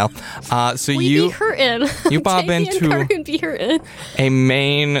while. So We you be hurting. you bob Davey into and Carhoon be hurting. a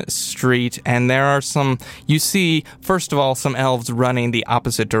main street, and there are some. You see, first of all, some elves running the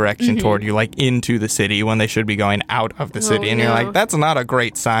opposite direction toward you, like into the city when they should be going out of the city. And you're no. like, that's not a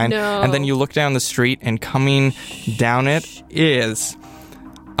great sign. No. And then you look down the street, and coming down it is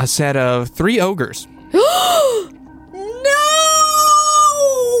a set of 3 ogres. No!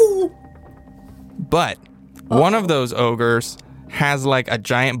 But one of those ogres has like a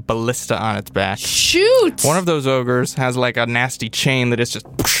giant ballista on its back. Shoot! One of those ogres has like a nasty chain that is just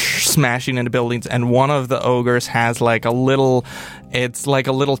smashing into buildings, and one of the ogres has like a little, it's like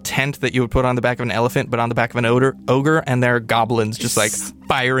a little tent that you would put on the back of an elephant, but on the back of an ogre, and there are goblins just like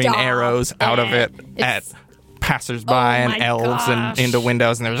firing arrows out of it at passersby and elves and into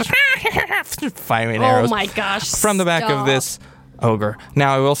windows, and they're just firing arrows. Oh my gosh. From the back of this ogre.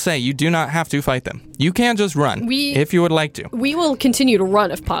 Now, I will say, you do not have to fight them. You can just run if you would like to. We will continue to run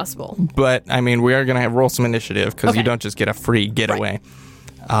if possible. But, I mean, we are going to roll some initiative because you don't just get a free getaway.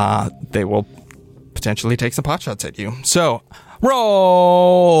 Right. They will potentially take some pot shots at you. So,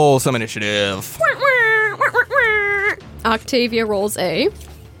 roll some initiative. Octavia rolls a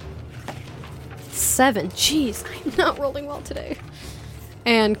 7. Jeez, I'm not rolling well today.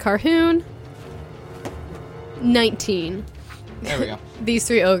 And Carhoon, 19. There we go. These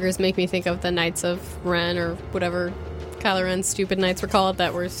 3 ogres make me think of the Knights of Ren, or whatever Kylo Ren's stupid knights were called,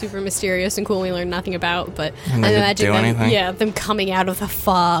 that were super mysterious and cool we learned nothing about. But And they didn't do anything? them coming out of the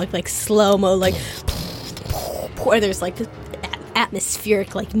fog, like slow-mo, like or there's like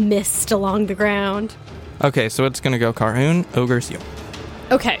atmospheric like mist along the ground. Okay, so it's going to go Carhoon, ogres, you.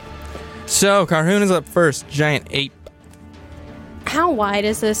 Okay. So, Carhoon is up first. Giant ape. How wide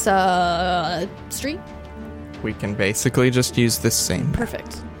is this street? We can basically just use this same.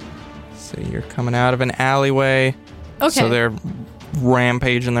 Perfect. So you're coming out of an alleyway. Okay. So they're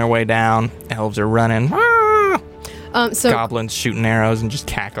rampaging their way down. Elves are running. So Goblins shooting arrows and just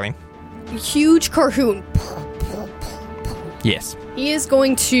cackling. huge Carhoon. Yes. He is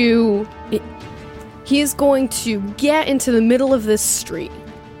going to get into the middle of this street.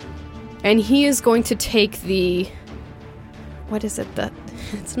 And he is going to take the, what is it?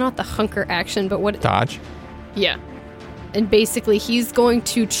 It's not the hunker action, but what? Dodge. Yeah. And basically he's going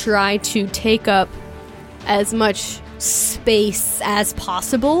to try to take up as much space as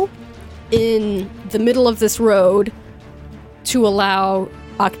possible in the middle of this road to allow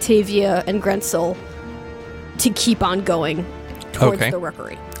Octavia and Grancel to keep on going towards the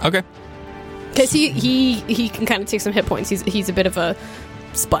rookery. Okay. Because he can kind of take some hit points. He's a bit of a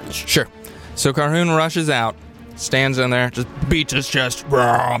sponge. Sure. So Carhoon rushes out, stands in there, just beats his chest,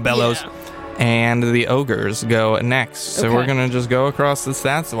 bellows. Yeah. And the ogres go next. So Okay. we're going to just go across the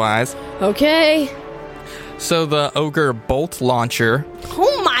stats-wise. Okay. So the ogre bolt launcher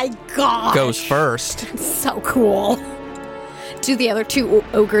Oh my god. goes first. So cool. Do the other 2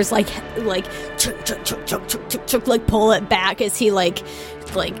 ogres like chuk, chuk, chuk, chuk, chuk, chuk, chuk, like pull it back as he like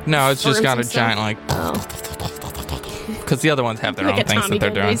No, it's just burns got a himself? giant like... Oh. because the other ones have their Like own a things Tommy that they're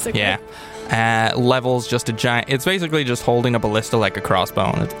gun, doing. basically. Yeah. Levels just a giant. It's basically just holding a ballista like a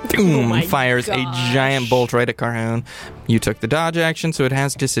crossbow, and it boom, my fires a gosh. giant bolt right at Carhoon. You took the dodge action, so it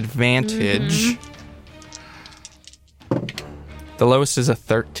has disadvantage. The lowest is a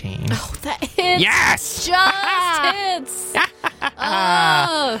 13. Oh, that hits. Yes! Just hits.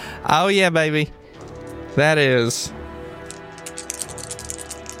 Oh. Oh yeah, baby. That is.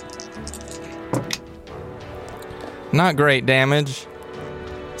 Not great damage.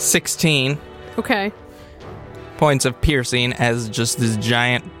 16 Okay. points of piercing as just this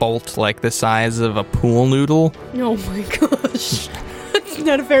giant bolt like the size of a pool noodle. Oh my gosh. It's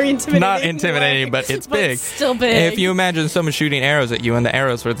not a very intimidating. Not intimidating, way, but it's big. Still big. If you imagine someone shooting arrows at you and the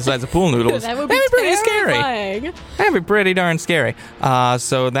arrows were the size of pool noodles, that would be pretty scary. terrifying. That'd be pretty darn scary.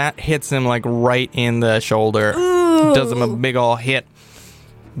 So that hits him like right in the shoulder. Ooh. Does him a big ol' hit.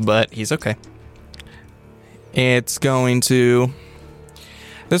 But he's okay. It's going to...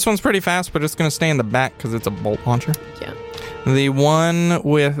 This one's pretty fast, but it's going to stay in the back because it's a bolt launcher. Yeah. The one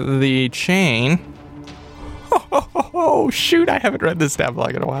with the chain... Oh, shoot, I haven't read this stat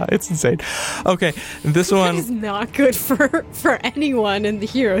block in a while. It's insane. Okay, this That one... is not good for anyone in the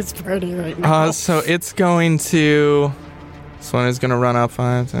hero's party right now. So it's going to... This one is going to run up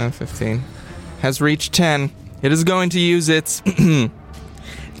 5, 10, 15. Has reached 10. It is going to use its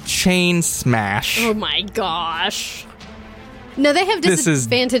chain smash. Oh my gosh. No, they have This is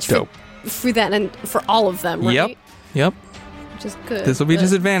disadvantage dope. for that and for all of them, right? Yep. Which is good. This will be but-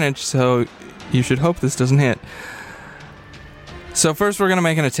 disadvantage, so you should hope this doesn't hit. So first we're going to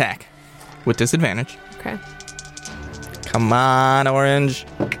make an attack with disadvantage. Okay. Come on, Orange.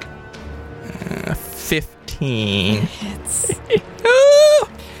 15. Hits.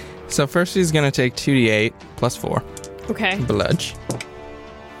 So first he's going to take 2d8 plus 4. Okay. Bludge.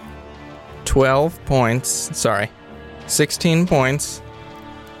 12 points. Sorry. 16 points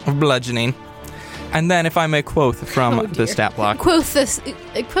of bludgeoning. And then, if I may quote from Oh, the dear. stat block,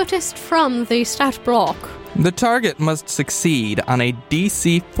 Quotest from the stat block. the target must succeed on a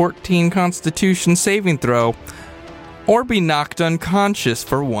DC 14 Constitution saving throw or be knocked unconscious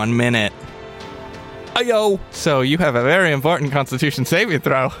for 1 minute. Ayo! So you have a very important Constitution saving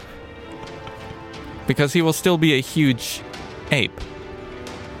throw. Because he will still be a huge ape.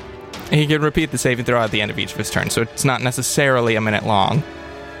 He can repeat the saving throw at the end of each of his turns, so it's not necessarily a minute long,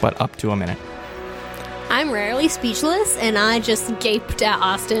 but up to a minute. I'm rarely speechless, and I just gaped at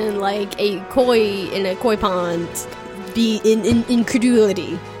Austin like a koi in a koi pond, in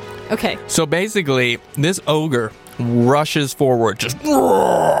incredulity. Okay. So basically, this ogre rushes forward, just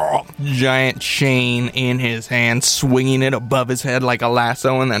giant chain in his hand, swinging it above his head like a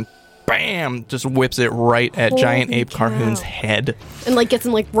lasso, and then bam, just whips it right at Giant Holy Ape cow. Carhoon's head. And like gets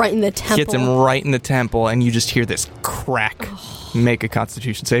him like right in the temple. Hits him right in the temple, and you just hear this crack. Make a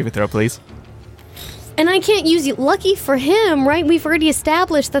Constitution saving throw, please. And I can't use it. Lucky for him, right? We've already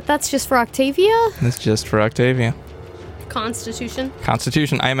established that that's just for Octavia. That's just for Octavia. Constitution.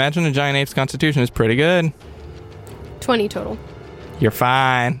 Constitution. I imagine a giant ape's constitution is pretty good. 20 total. You're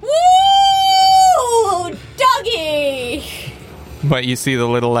fine. Woo! Doggy! But you see the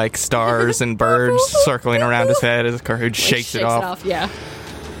little, like, stars and birds circling around his head as Carhoon shakes it off. Yeah.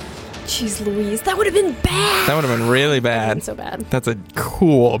 Jeez Louise. That would have been bad. That would have been really That bad. would have been so bad. That's a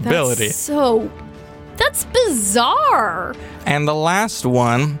cool ability. That's bizarre. And the last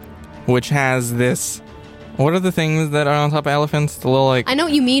one, which has this... What are the things that are on top of elephants? The little, like... I know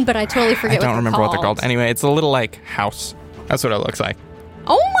what you mean, but I totally forget I don't what remember they're what they're called. Anyway, it's a little, like, house. That's what it looks like.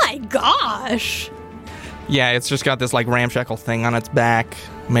 Oh my gosh. Yeah, it's just got this, like, ramshackle thing on its back,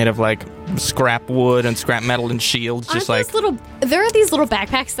 made of, like, scrap wood and scrap metal and shields, just like... There are these little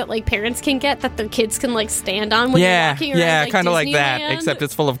backpacks that, like, parents can get that their kids can, like, stand on when they're walking around, kind of like that, Disneyland. except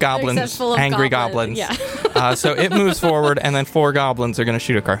it's full of goblins, Except full of angry goblins. Yeah. So it moves forward, and then 4 goblins are going to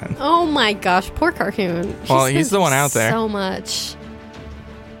shoot at Carhoon. Oh my gosh, poor Carhoon. Well, he's the one out there. So much.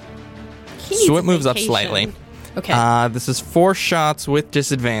 He So needs it moves up vacation. slightly. Okay. This is 4 shots with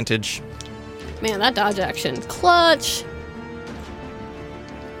disadvantage. Man, that dodge action. Clutch.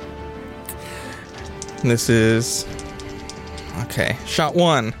 This is... Okay. Shot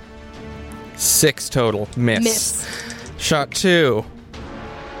 1. 6 total. Miss. Shot 2.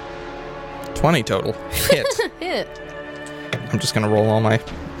 20 total. Hit. Hit. I'm just going to roll all my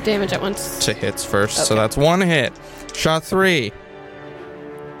Damage at once. to hits first. So Okay. that's 1 hit. Shot 3.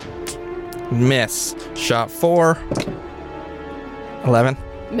 Miss. Shot 4. 11.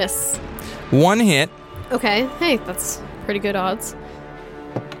 Miss. 1 hit. Okay. Hey, that's pretty good odds.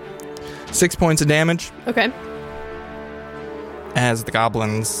 6 points of damage Okay. as the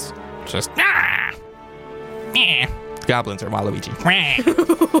goblins just Goblins are Waluigi.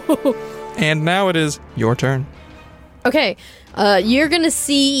 And now it is your turn. Okay, you're gonna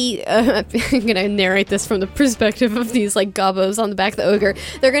see. I'm gonna narrate this from the perspective of these like gobbos on the back of the ogre.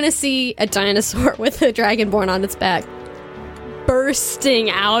 They're gonna see a dinosaur with a dragonborn on its back bursting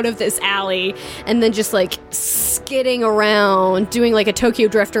out of this alley, and then just like skidding around, doing like a Tokyo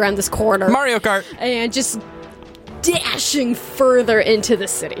drift around this corner, Mario Kart. and just dashing further into the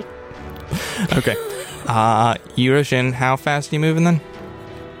city. Okay. Yuroshin, how fast are you moving then?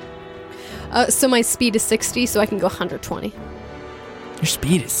 So my speed is 60, so I can go 120. Your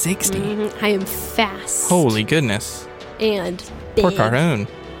speed is 60. I am fast. Holy goodness. And Poor big. Carhoon.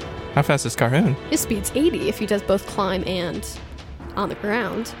 How fast is Carhoon? His speed's 80 if he does both climb and on the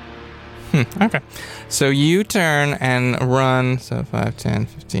ground. Okay. So you turn and run. So 5, 10,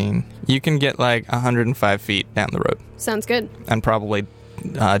 15. You can get like 105 feet down the road. Sounds good. And probably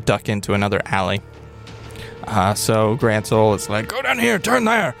duck into another alley. So Grancel is like, go down here, turn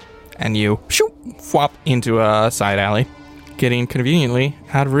there. And you whop into a side alley, getting conveniently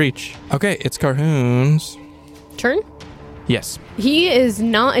out of reach. Okay, it's Carhoon's Turn? Yes. He is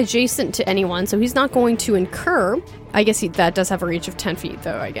not adjacent to anyone, so he's not going to incur. I guess that does have a reach of 10 feet,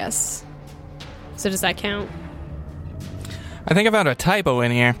 though, I guess. So does that count? I think I found a typo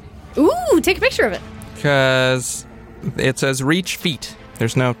in here. Ooh, take a picture of it. Because it says reach feet.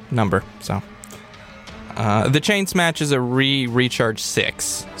 There's no number, so. The chain smash is a recharge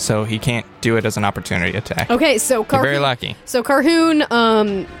 6, so he can't do it as an opportunity attack. Okay, so You're very lucky. So Carhoon,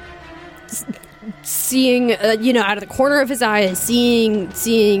 seeing, out of the corner of his eye,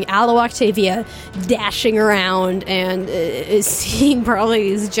 seeing Aloe Octavia dashing around and is seeing probably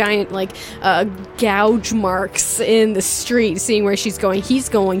these giant, gouge marks in the street, seeing where she's going. He's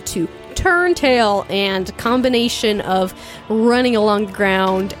going to turn tail, and combination of running along the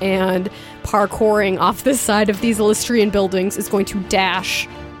ground and parkouring off the side of these Illustrian buildings is going to dash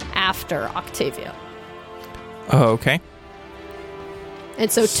after Octavia. Okay. And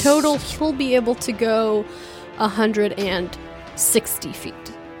so total, he'll be able to go 160 feet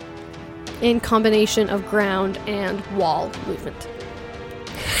in combination of ground and wall movement.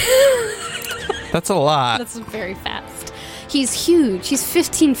 That's a lot. That's very fast. He's huge. He's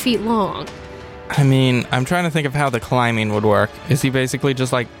 15 feet long. I mean, I'm trying to think of how the climbing would work. Is he basically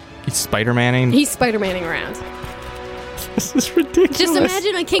just like he's Spider-Manning? He's Spider-Manning around. This is ridiculous. Just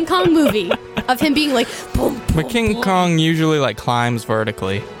imagine a King Kong movie of him being like, boom, boom, But King boom. Kong usually climbs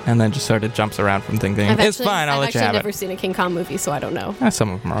vertically and then just sort of jumps around from thing to thing. It's fine. I'll let you have I've actually never seen a King Kong movie, so I don't know. it. Some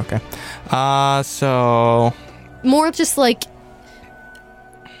of them are okay. So More just like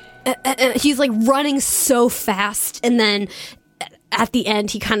he's running so fast, and then at the end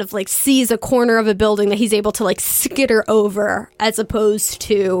he kind of sees a corner of a building that he's able to skitter over, as opposed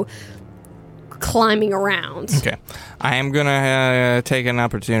to climbing around. okay, I am gonna take an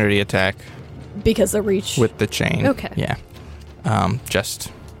opportunity attack Because the reach with the chain. Okay. Yeah.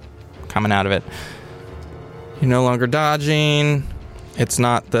 Just coming out of it. You're no longer dodging. It's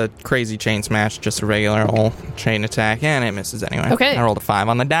not the crazy chain smash, just a regular old chain attack, and it misses anyway. Okay. I rolled a 5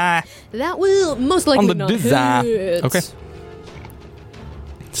 on the die. that will most likely On the not design. hit. Okay.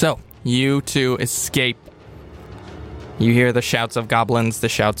 So, you two escape. You hear the shouts of goblins, the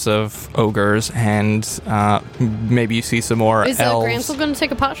shouts of ogres, and maybe you see some more Is elves. Grancel going to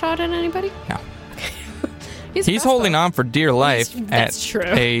take a pot shot at anybody? No. He's holding on for dear life That's at true.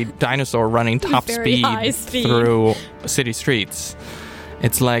 a dinosaur running top Very speed, high speed. through city streets.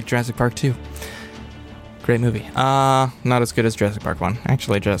 It's like Jurassic Park 2. Great movie. Not as good as Jurassic Park 1.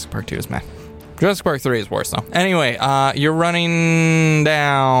 Actually, Jurassic Park 2 is meh. Jurassic Park 3 is worse, though. Anyway, you're running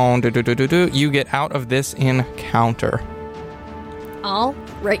down. You get out of this encounter. All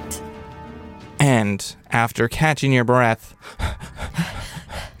right. And after catching your breath,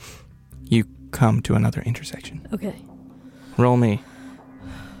 you come to another intersection. Okay. Roll me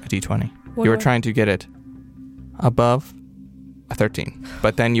a d20. What You were do I- trying to get it above a 13.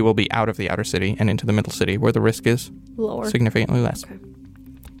 But then you will be out of the outer city and into the middle city, where the risk is Lower. significantly less. Okay.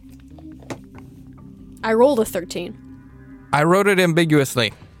 I rolled a 13. I wrote it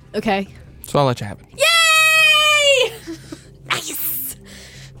ambiguously, Okay. so I'll let you have it. Yay! Nice!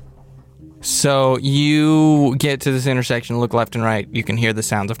 So you get to this intersection, look left and right. You can hear the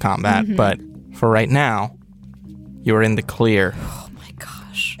sounds of combat, but for right now, you're in the clear. Oh my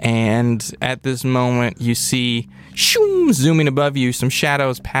gosh. And at this moment, you see, zooming above you, some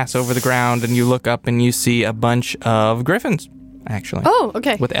shadows pass over the ground, and you look up and you see a bunch of griffins, actually. Oh,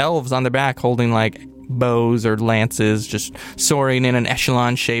 okay. With elves on their back holding bows or lances, just soaring in an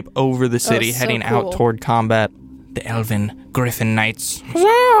echelon shape over the city, so heading cool. out toward combat. The elven griffin knights.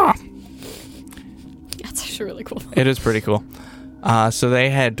 Huzzah! That's actually really cool. It is pretty cool. So they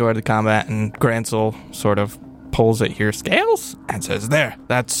head toward the combat, and Grancel sort of pulls at your scales and says,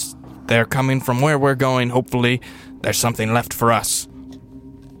 they're coming from where we're going. Hopefully there's something left for us.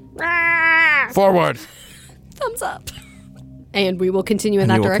 Forward. Thumbs up. And we will continue in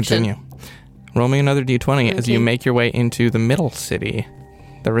that direction. Continue. Roll me another d20 as you make your way into the middle city.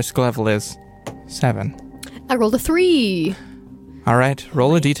 The risk level is 7. I rolled a 3. All right,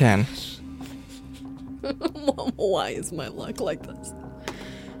 roll a d10. Why is my luck like this?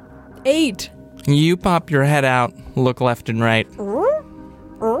 8. You pop your head out, look left and right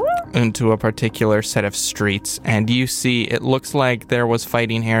into a particular set of streets, and you see it looks like there was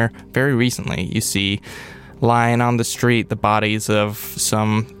fighting here very recently. You see lying on the street the bodies of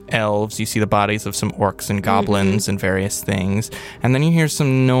some elves. You see the bodies of some orcs and goblins and various things. And then you hear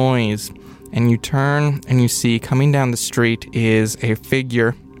some noise, and you turn and you see coming down the street is a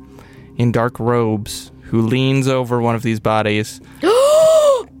figure in dark robes who leans over one of these bodies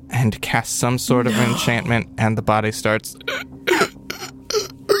and casts some sort of enchantment, and the body starts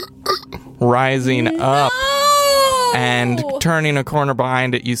rising up. And turning a corner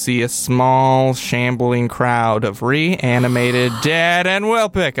behind it, you see a small, shambling crowd of reanimated dead, and we'll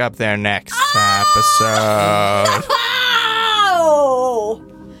pick up there next episode.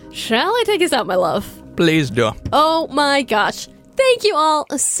 Shall I take us out, my love? Please do. Oh my gosh. Thank you all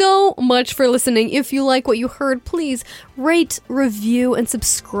so much for listening. If you like what you heard, please rate, review, and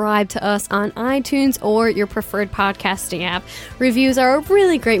subscribe to us on iTunes or your preferred podcasting app. Reviews are a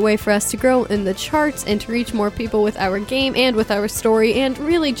really great way for us to grow in the charts and to reach more people with our game and with our story, and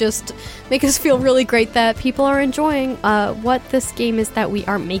really just make us feel really great that people are enjoying what this game is that we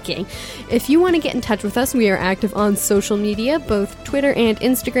are making. If you want to get in touch with us, we are active on social media, both Twitter and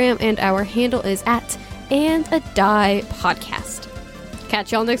Instagram, and our handle is @AndADie Podcast.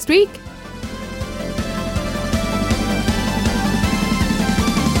 Catch y'all next week.